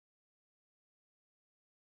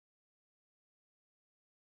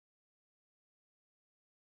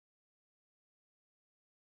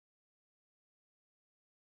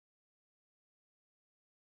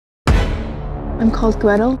I'm called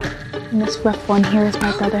Gretel, and this rough one here is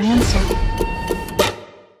my brother Hansel.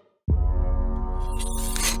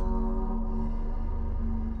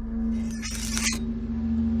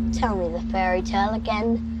 Tell me the fairy tale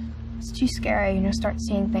again. It's too scary, and you'll start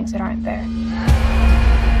seeing things that aren't there.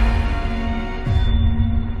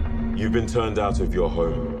 You've been turned out of your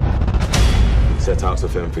home, set out to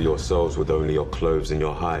fend for yourselves with only your clothes and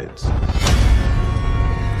your hides.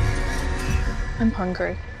 I'm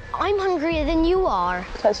hungry. I'm hungrier than you are.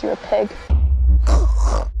 Because you're a pig.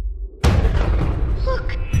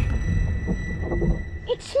 Look!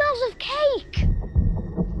 It smells of cake!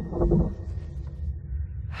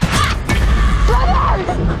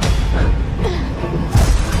 Brother!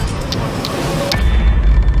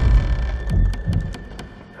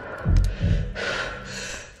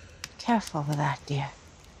 Careful with that, dear.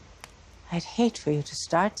 I'd hate for you to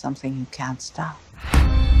start something you can't stop.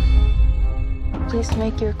 Pleased to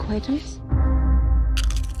make your acquaintance.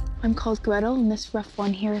 I'm called Gretel, and this rough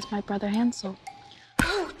one here is my brother Hansel.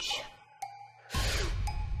 Ouch!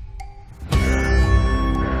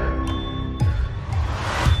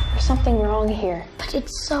 There's something wrong here. But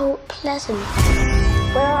it's so pleasant.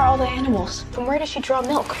 Where are all the animals? From where does she draw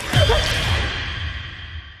milk?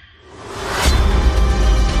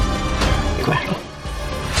 Gretel,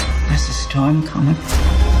 there's a storm coming.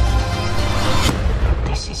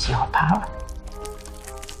 This is your power.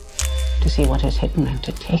 To see what is hidden and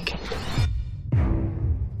to take it.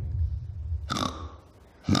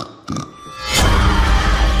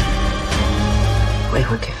 We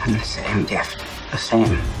were given the same gift, the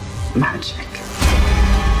same magic.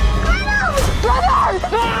 Gretel! Brother!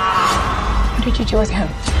 What did you do with him?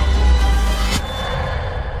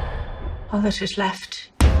 All that is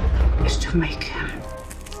left is to make